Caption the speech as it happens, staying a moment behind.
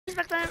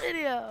next time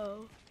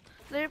video.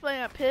 Then you're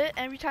playing a pit.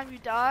 Every time you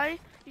die,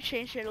 you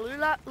change your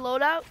loadout.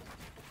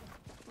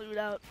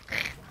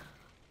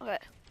 Okay.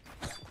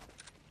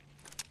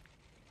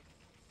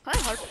 Kind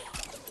of hard.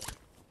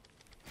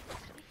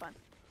 It's gonna be fun.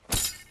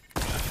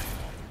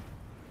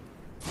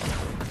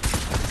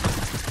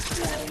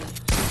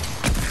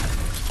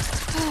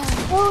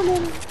 Oh no.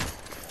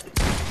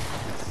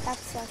 That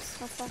sucks.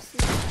 How fast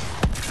is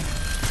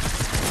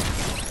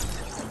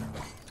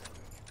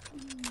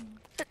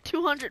it?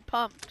 200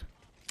 pumped.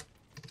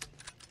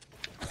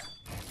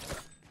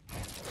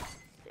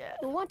 Yeah.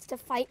 Who wants to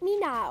fight me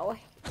now?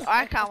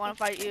 I kinda wanna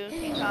fight you.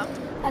 Can you come?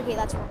 Okay,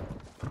 that's right.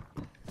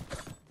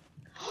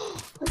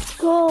 Let's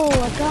go.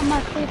 I got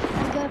my favorite.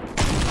 I got.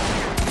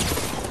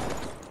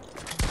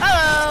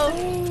 Hello!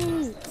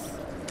 Wait.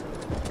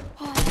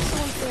 Oh, that's so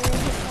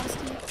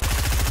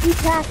unfair. You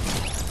tapped.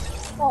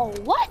 Oh,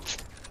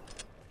 what?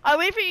 I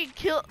wait for you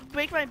to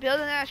break my build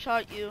and then I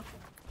shot you.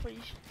 Before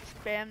you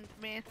spammed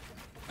me.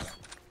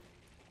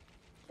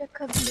 There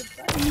could be a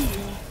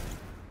button.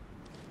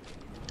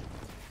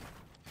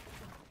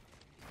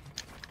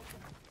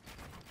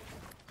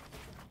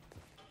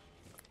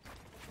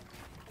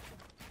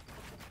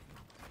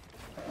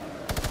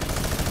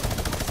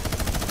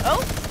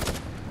 Oh!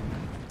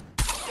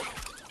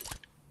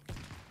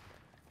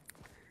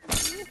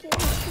 Okay,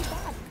 not too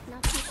bad.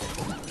 Not too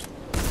bad.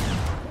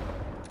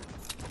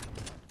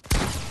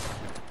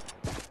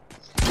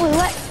 Wait,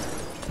 what?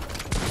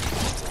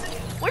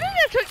 What did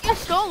it took you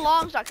so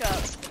long,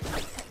 Jacob?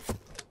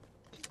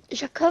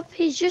 Jacob,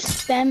 he's just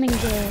spamming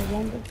the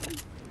random.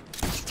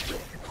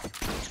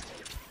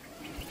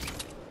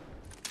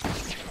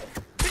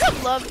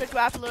 Jacob loves the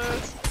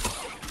grappler.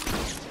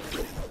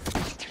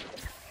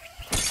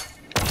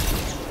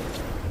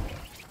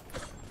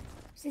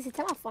 C'est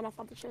tellement fun à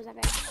faire des choses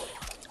avec.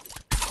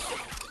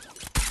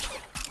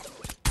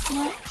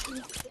 What?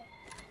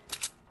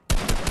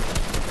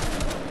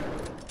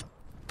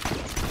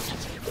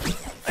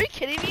 Are you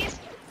kidding me?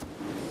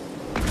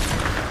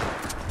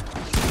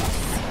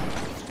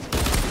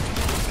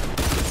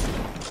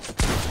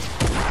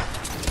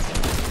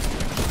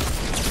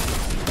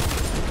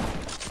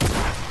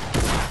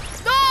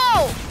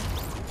 No!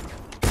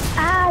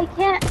 I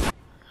can't.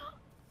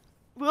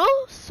 Will's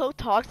so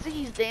toxic,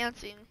 he's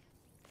dancing.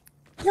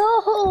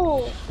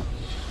 No!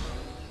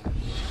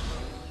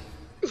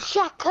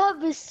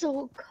 Jacob is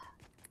so.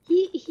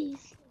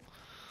 He's.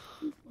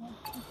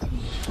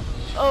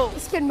 Oh,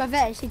 C'est une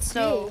mauvaise, j'ai tué.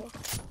 no.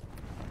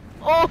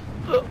 Oh,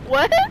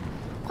 what?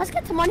 Parce que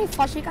tout le monde est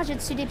fâché quand j'ai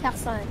tué des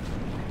personnes.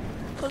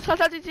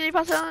 Sometimes you see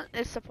person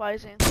is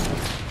surprising.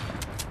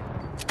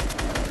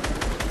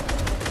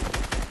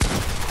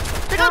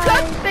 Jacob,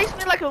 don't face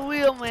me like a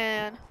wheel,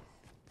 man.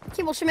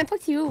 Ok, bon, je sais même pas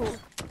que t'es où.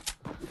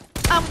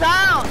 I'm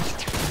down.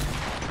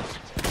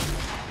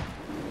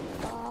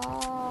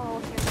 Oh,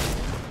 ok.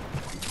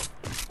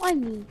 Why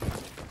me?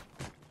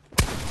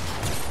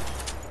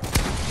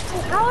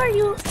 How are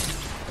you?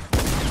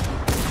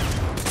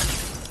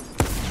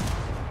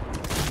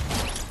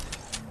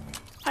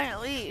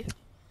 Finally.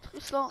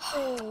 I'm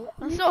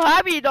so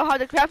happy you don't have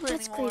the grappler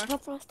That's anymore. great,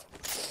 not frost.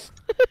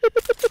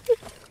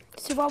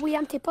 So while we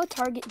t'es pas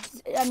target.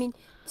 I mean,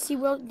 see,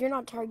 Will, you're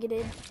not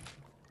targeted.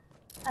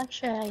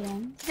 Actually, I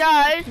am.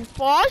 Guys,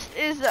 Frost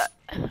is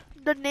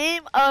the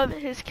name of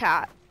his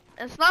cat.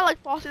 It's not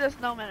like Frosty the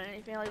Snowman or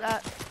anything like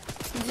that.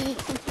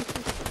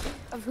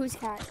 Of whose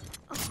cat?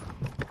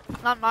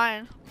 Not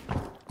mine.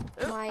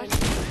 Oop, Mine.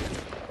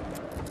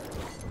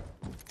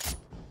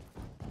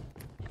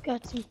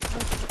 Got some.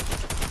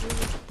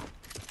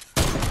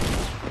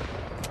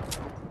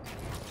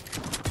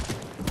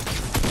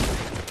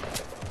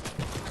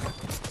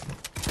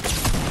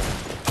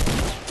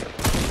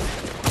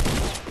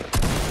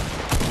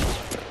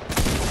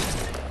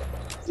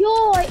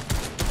 Yo,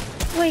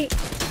 wait.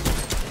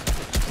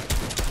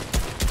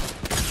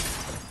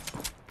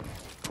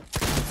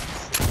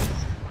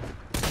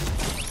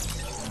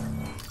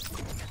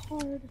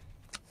 Hard.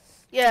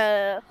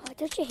 Yeah. Oh,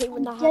 don't you hate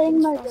when that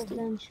Getting happens, my Frosty?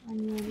 revenge on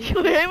you.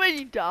 You hate when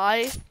you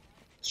die.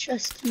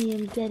 Trust me,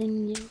 I'm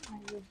getting you my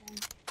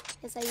revenge.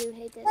 Yes, I do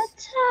hate this.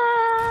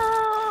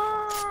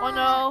 Oh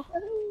no.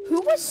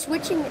 Who was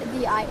switching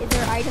their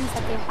items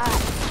that they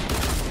had?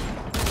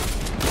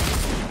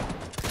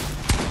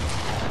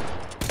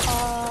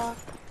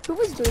 Who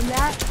was doing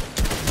that?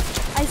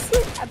 I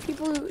see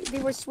people who they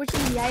were switching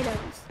the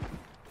items.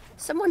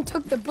 Someone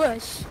took the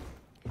bush.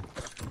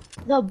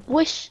 The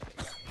bush.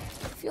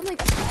 I feel like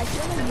you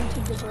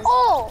took the bush.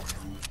 Oh!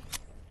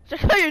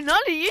 Jacob, you're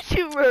not a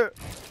YouTuber.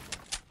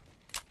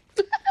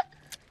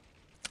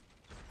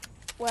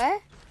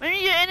 What? Maybe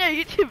you're in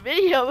a YouTube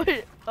video.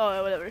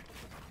 Oh, whatever. Did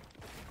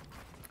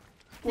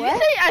What? you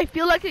say I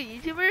feel like a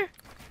YouTuber?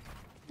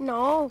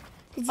 No.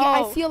 Oh.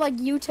 I feel like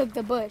you took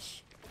the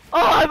bush. Oh,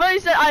 I thought you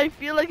said I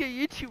feel like a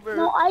YouTuber.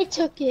 No, I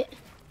took it.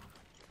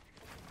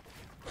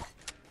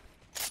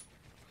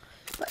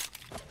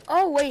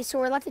 Oh wait, so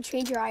we're allowed to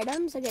change your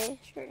items? Okay,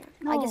 sure.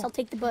 I guess No. I'll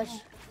take the bush.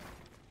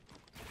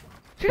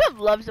 Jacob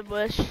loves the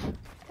bush.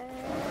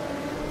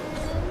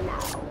 No.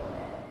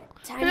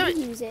 I need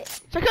to use it.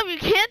 So come, you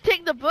can't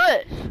take the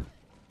bush.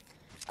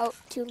 Oh,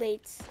 too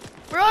late.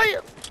 Where are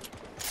you?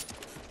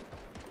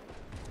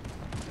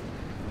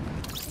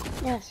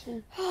 Yes. Yeah.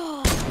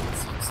 Oh,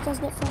 sucks,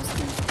 doesn't it,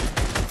 Frosty?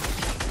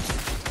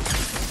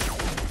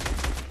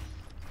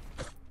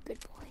 Good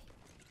boy.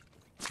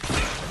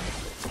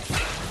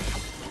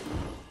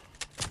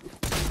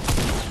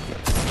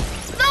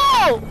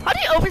 No! How do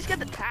you always get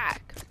the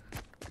tag?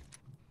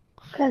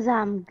 Cause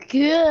I'm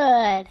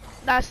good.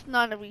 That's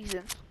not a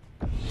reason.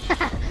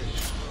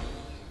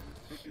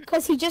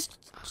 Cause he just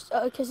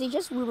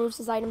removes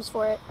his items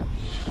for it.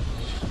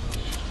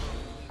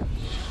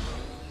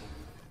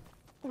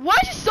 Why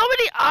is there so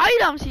many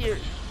items here?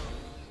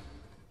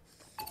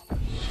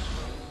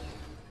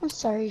 I'm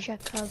sorry,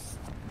 Jacob.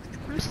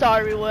 I'm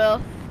sorry, Will.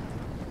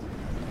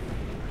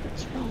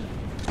 What's wrong?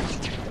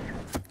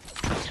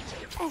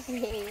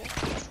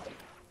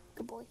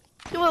 Good boy.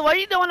 Hey, Will, why do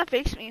you don't want to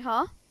fix me,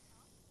 huh?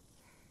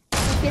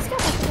 This guy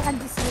actually had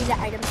to see the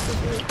items for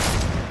me.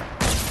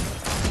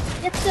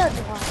 It's a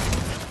one.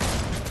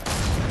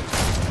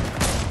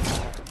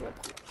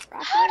 Rocket.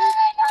 How did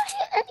I not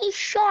hit any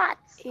shots?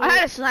 I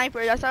had a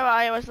sniper, that's why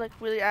I was like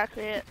really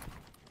accurate.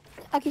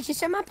 Ok, j'ai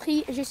seulement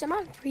pris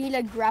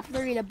le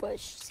grappler et le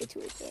bush, c'est tout.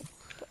 Okay.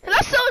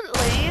 That's so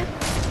lame.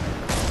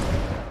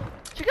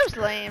 Jacob's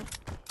lame.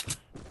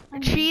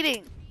 You're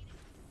cheating.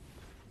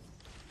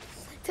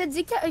 T'as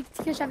dit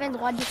que j'avais le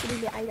droit d'essayer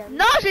les items.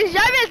 Non, j'ai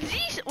jamais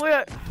dit.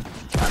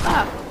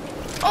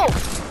 Oh.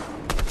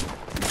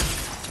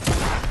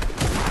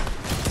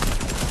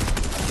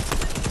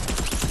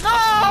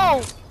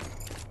 No.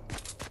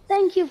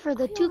 Thank you for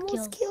the I 2 almost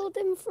kills. killed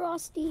him,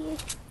 Frosty.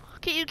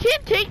 Okay, you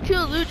can't take 2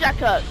 loot,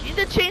 Jacob. You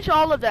need to change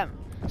all of them.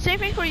 Same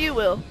thing for you,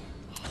 Will.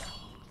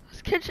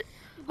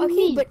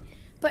 Okay,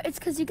 but it's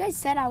because you guys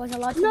said I was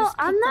allowed to. No, just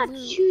pick I'm the not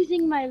loot.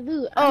 choosing my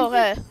loot. Oh, I'm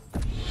okay.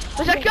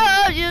 But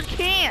Jacob, you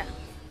can't.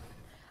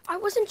 I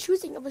wasn't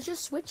choosing. I was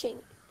just switching.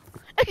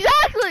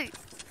 Exactly.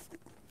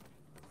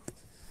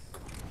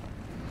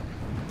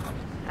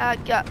 I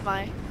got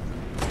my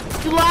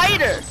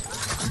glider.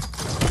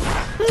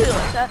 Ooh,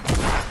 what's that?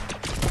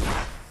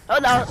 Oh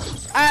no,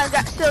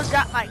 still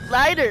got my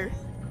glider.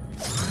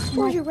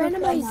 Oh, your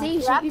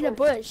randomization, j'ai eu le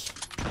bush.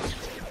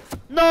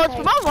 No, it's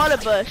from my water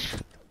bush.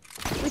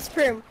 Oui,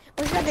 sperm.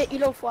 Moi, je l'avais eu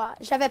l'autre fois.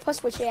 Je l'avais pas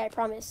switché, I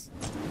promise.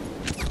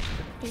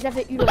 Je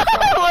l'avais eu l'autre fois.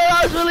 Well,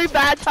 that was really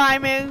bad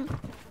timing.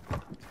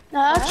 No,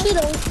 actually,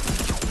 no.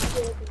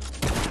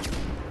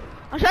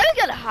 I'm trying to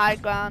get a high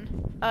ground.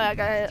 Oh, I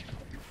got it.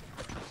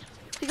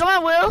 You come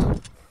on,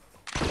 Will.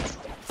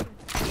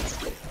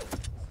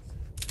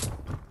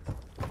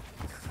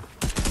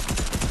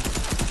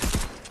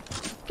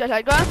 Get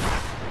high ground.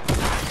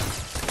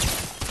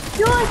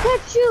 No, I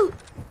can't shoot.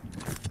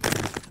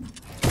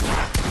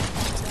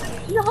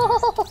 No.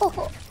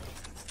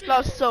 That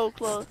was so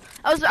close.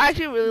 I was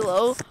actually really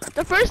low.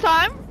 The first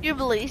time you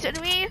released it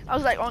to me, I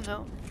was like, oh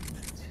no.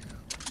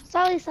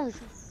 Sorry.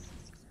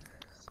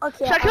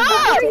 Okay, Shut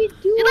What up! are you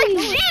doing? You're like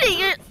cheating!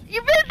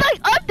 You've been like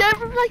up there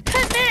for like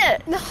 10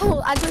 minutes!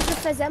 No, I was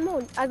just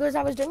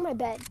I was doing my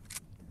bed.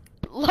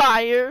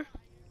 Liar.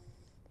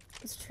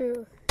 It's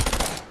true.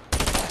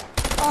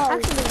 Oh,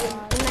 Actually,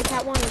 God. and my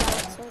cat wanted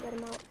out, so I got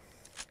him out.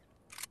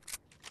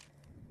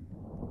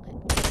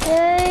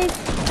 Take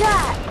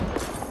that.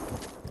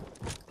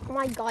 Oh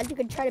my god, you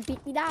could try to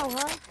beat me now,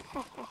 huh?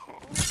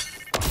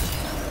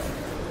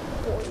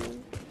 Boy.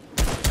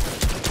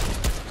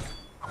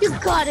 You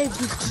gotta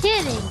be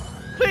kidding.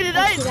 Wait, did I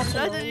Actually, that's do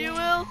that to annoying. you,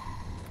 Will?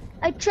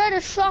 I tried a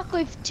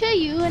shockwave to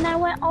you and I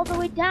went all the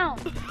way down.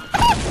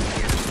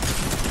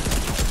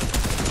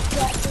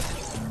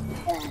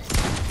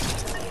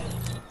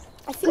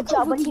 I feel Good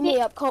job, like but vous you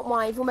teamez up contre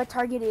moi, ils vont me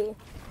targeter.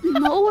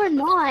 No, we're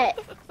not.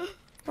 I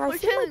We're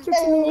feel like killing- you're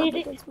teaming up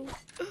against me.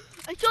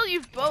 I told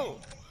you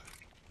both.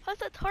 How's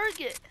that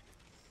target?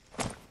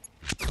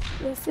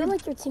 I feel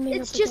like you're teaming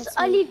It's up just against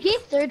me.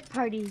 alleviate third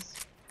parties.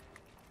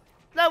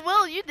 No,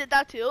 Will, you did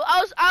that too.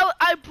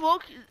 I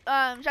broke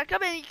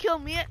Jacob and he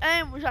killed me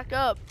and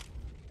Jacob.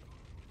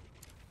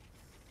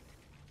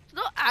 So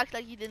don't act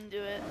like you didn't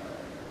do it.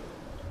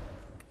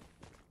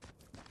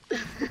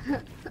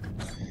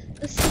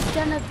 This is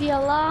gonna be a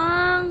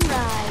long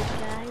ride,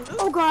 guys.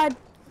 Oh god.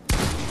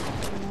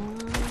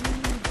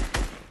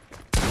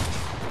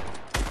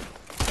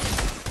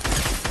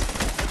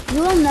 You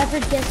will never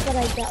guess what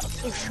I got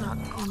for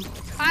shotgun.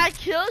 I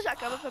killed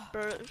Jacob with a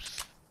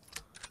burst.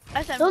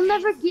 SMG. You'll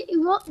never get.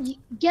 You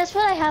won't guess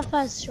what I have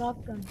as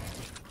shotgun.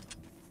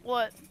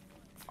 What?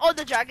 Oh,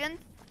 the dragon?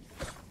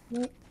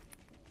 Nope.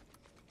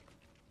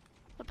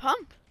 The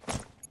pump?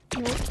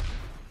 Nope.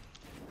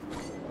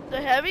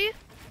 The heavy?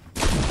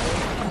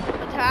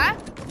 Attack?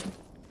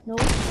 Nope.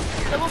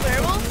 Double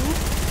barrel?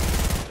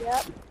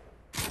 Yep.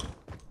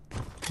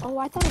 Oh,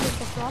 I thought it was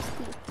the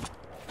frosty.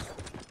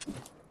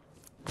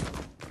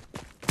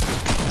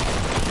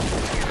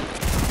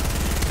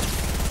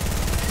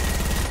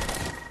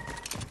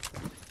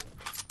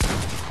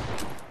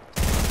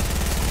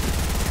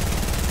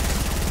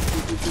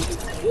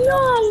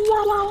 No.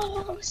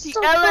 The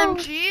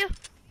LMG?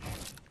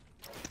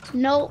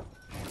 Nope.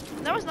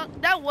 That was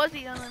not. That was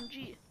the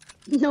LMG.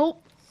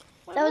 Nope.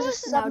 What That was a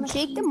was it? Now,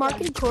 submachine Jake the gun.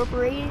 Market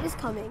Incorporated is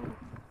coming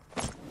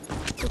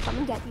to come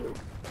and get you.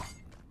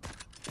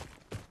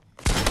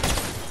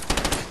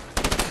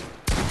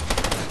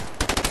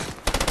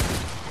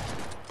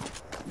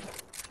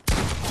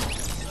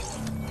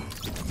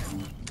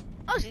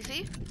 Oh,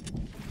 CC.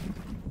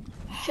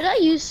 Should I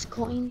use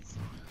coins?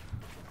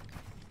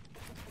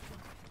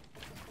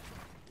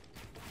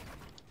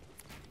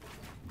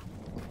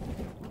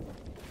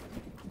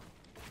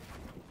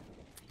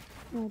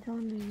 No, I don't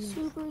want to use.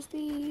 Super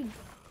speed.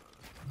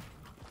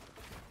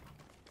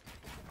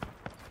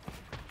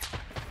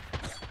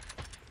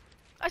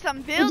 Guys, I'm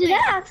Wait, building. did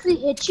that actually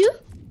hit you?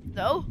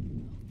 No.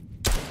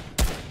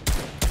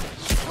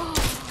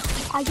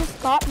 I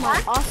just got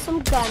my awesome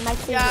gun, my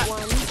favorite Yeah.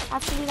 one.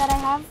 Actually, that I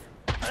have.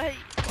 Hey,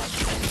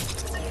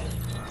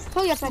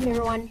 Oh, yes, my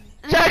favorite one.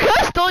 Jack,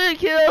 I stole your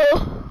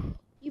kill.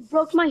 You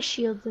broke my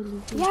shield,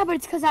 Lily. Yeah, but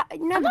it's because I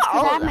no, I'm it's not 'cause I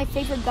all have of my them.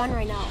 favorite gun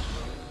right now.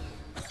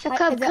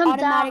 Jacob, The come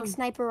automatic down.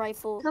 sniper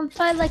rifle. Come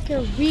fight like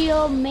a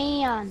real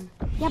man.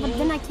 Yeah, but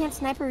then I can't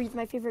sniper with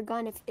my favorite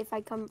gun if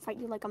I come fight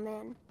you like a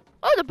man.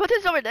 Oh, the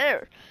button's over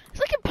there. It's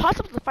like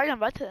impossible to fight a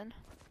button.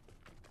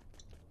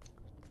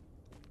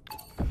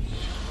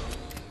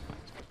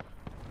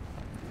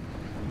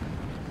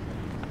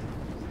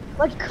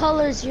 What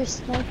color is your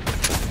sniper?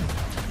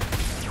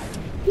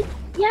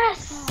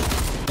 Yes!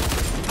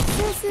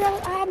 Seriously,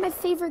 I had my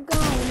favorite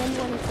gun, and then you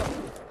want to kill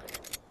me.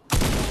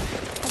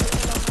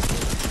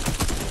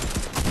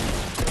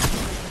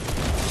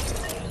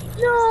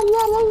 No!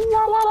 La, la,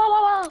 la, la, la,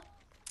 la.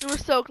 You were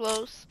so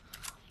close.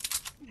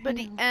 But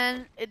the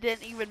end, it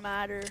didn't even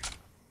matter.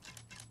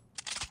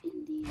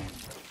 In the end,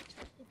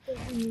 it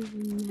doesn't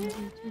even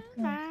matter,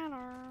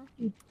 Jacob.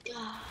 You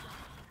die.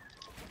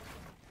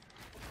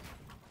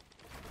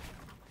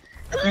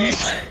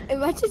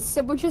 Imagine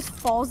someone just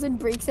falls and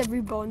breaks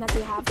every bone that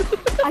they have.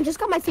 I just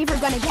got my favorite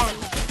gun again.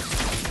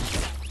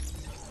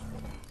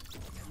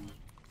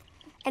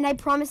 And I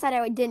promised that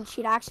I didn't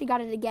cheat. I actually got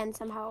it again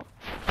somehow.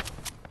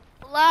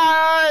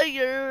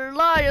 Liar,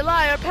 liar,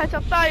 liar, pass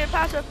a fire,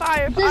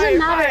 fire, It doesn't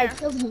matter, I fire.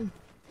 killed him.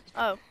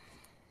 Oh.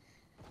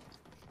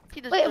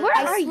 He just Wait, did where it.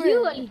 I are swear.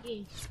 you,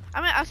 Andy?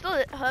 I mean, I'm still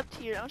up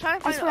here. I'm trying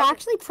to I find. swear, I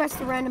actually pressed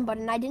the random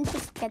button. I didn't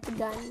just get the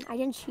gun. I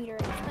didn't cheat or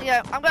anything.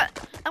 Yeah, I'm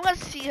gonna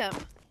see him.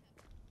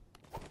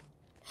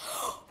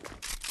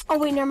 Oh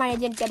wait, never mind. I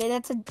didn't get it.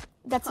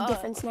 That's a Oh.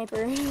 different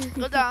sniper.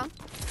 Go down.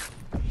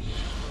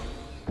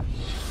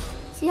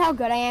 See how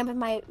good I am with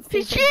my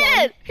He favorite gun?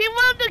 cheated. He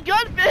won the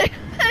gun pick.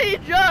 He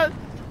jumped.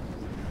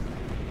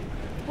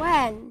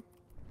 When?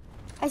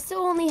 I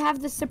still only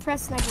have the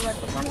suppressed sniper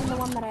rifle. It's not even the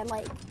one that I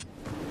like.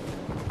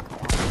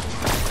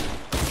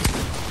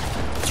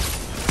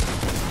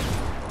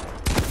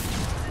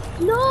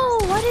 No,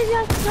 why did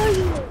I kill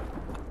you?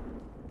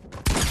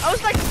 I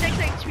was like 6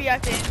 HP, I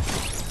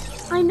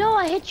think. I know,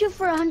 I hit you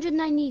for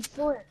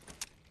 194.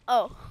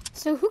 Oh,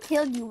 So who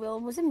killed you, Will?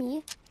 Was it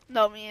me?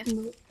 no, me.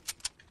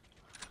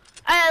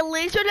 I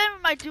lasered him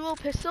with my dual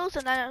pistols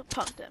and then I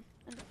punked him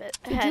in the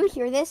Did head. you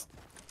hear this?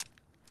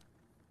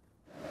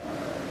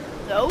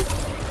 No.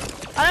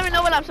 I don't even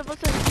know what I'm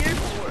supposed to hear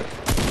for.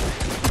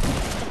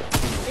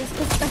 It's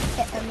just the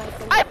hit on my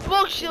finger. I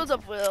broke shields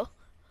up, Will.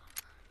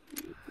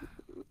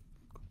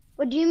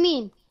 What do you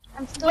mean?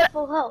 I'm still What?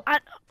 full health.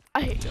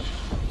 I hate you.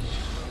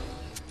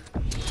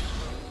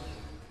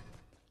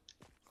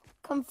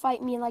 Come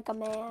fight me like a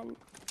man.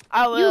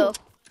 I will.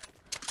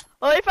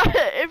 Well,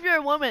 if you're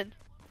a woman,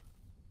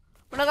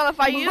 we're not gonna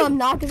fight Well, you. I'm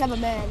not because I'm a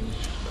man.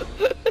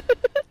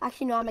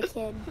 Actually, no, I'm a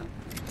kid.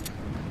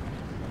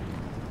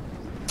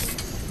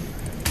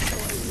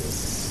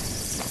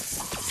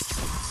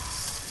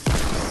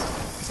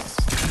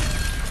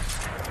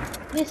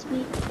 Miss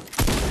me.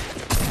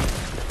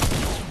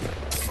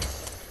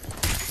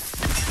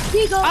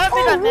 Here you go. I don't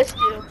think I Oh, missed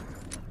you.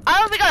 I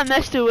don't think I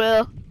missed you,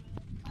 Will.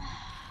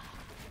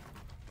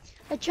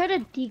 I tried to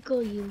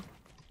decoy you.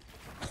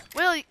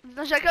 Will,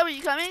 Jacob, are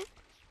you coming?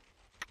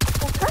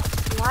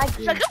 Jacob's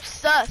lagging. Jacob's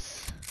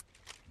sus.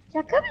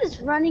 Jacob is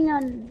running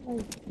on,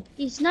 like,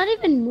 he's not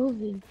even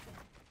moving.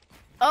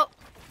 Oh,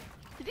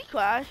 did he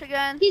crash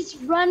again? He's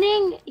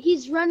running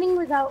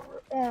without,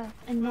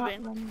 and not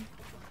Moving. running.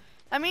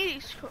 I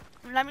mean,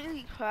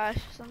 he crashed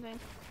or something.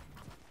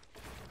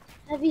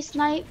 Heavy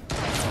snipe.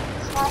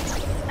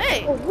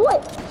 Hey, Oh,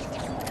 what?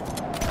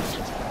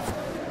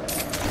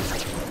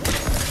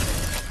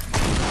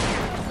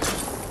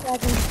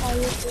 Dragon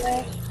fire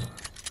there.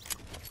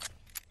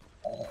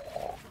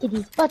 Did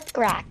his butt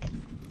crack?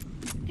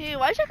 hey,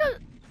 why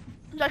Jacob?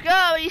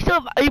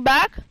 Jacob, are you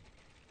back?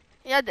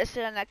 Yeah,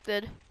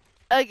 disconnected.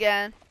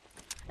 Again.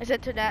 His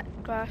internet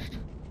crashed.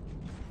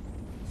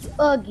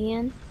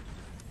 Again.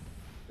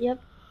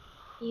 Yep.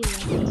 He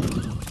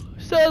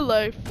left. Sad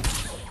life.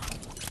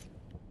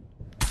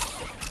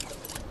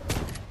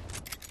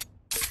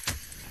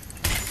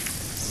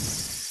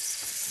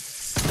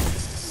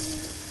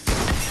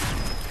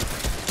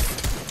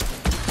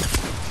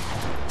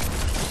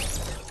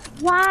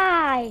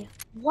 Why?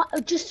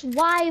 What? Just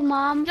why,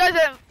 Mom? Guys,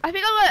 I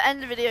think I'm gonna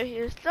end the video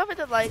here. Stop at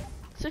the like,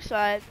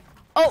 subscribe.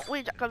 Oh,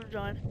 wait, come to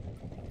join.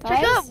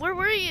 Check Guys? up, where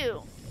were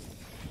you?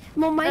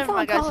 Mon mic Never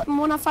mind, guys.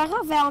 mon affaire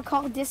avait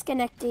encore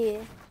disconnecté.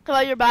 Come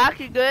on, you're back,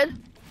 you good?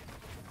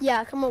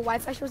 Yeah, comme mon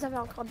Wi-Fi chose avait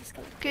encore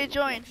disconnecté. Okay,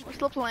 join. We're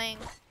still playing.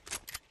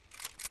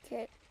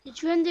 Okay.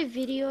 Did you end the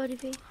video,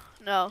 Olivier?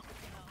 No.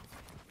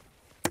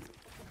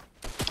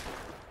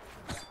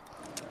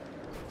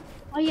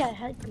 Oh yeah, I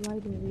had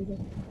glider reader.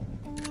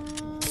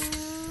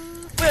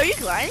 Wait, are you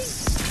gliding?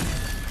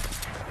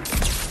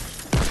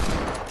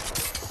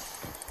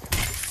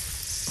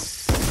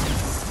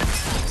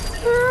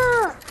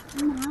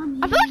 Mommy.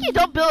 I feel like you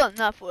don't build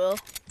enough, Will.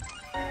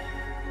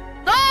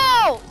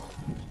 No!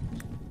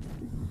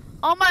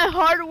 All my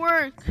hard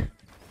work.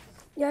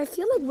 Yeah, I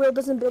feel like Will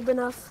doesn't build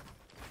enough.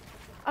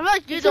 I feel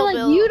like you I feel don't like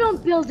build. you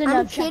don't build enough.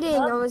 I'm kidding.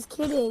 Jacob. I was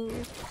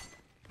kidding.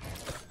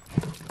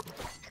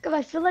 Jacob,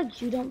 I feel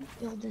like you don't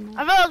build enough.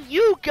 I feel like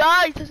you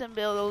guys doesn't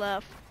build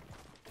enough.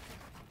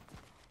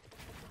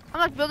 I'm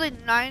like building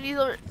 90s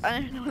or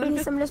I don't know.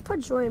 Okay, Sam, let's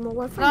put joy in my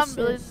Wi-Fi. I'm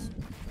building.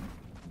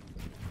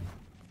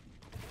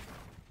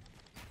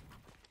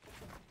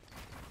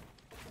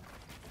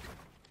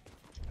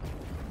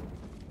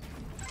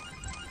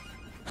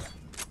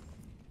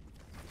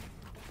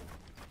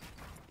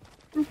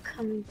 I'm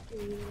coming for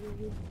you,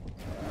 Olivia.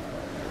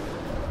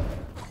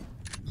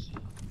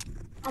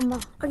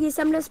 Ok,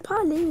 ça me laisse pas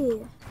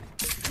aller.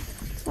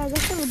 Ça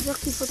veut dire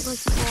qu'il faudra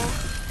que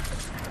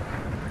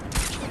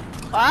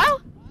Wow?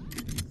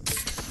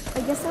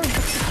 I guess that would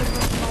just be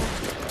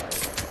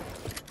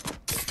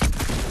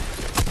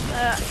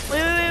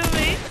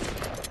Wait.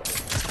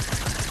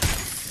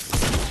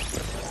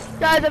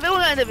 Guys, if you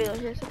want to end the video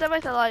here, so that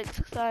makes a like,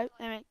 subscribe,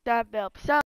 and make that bell. Peace out.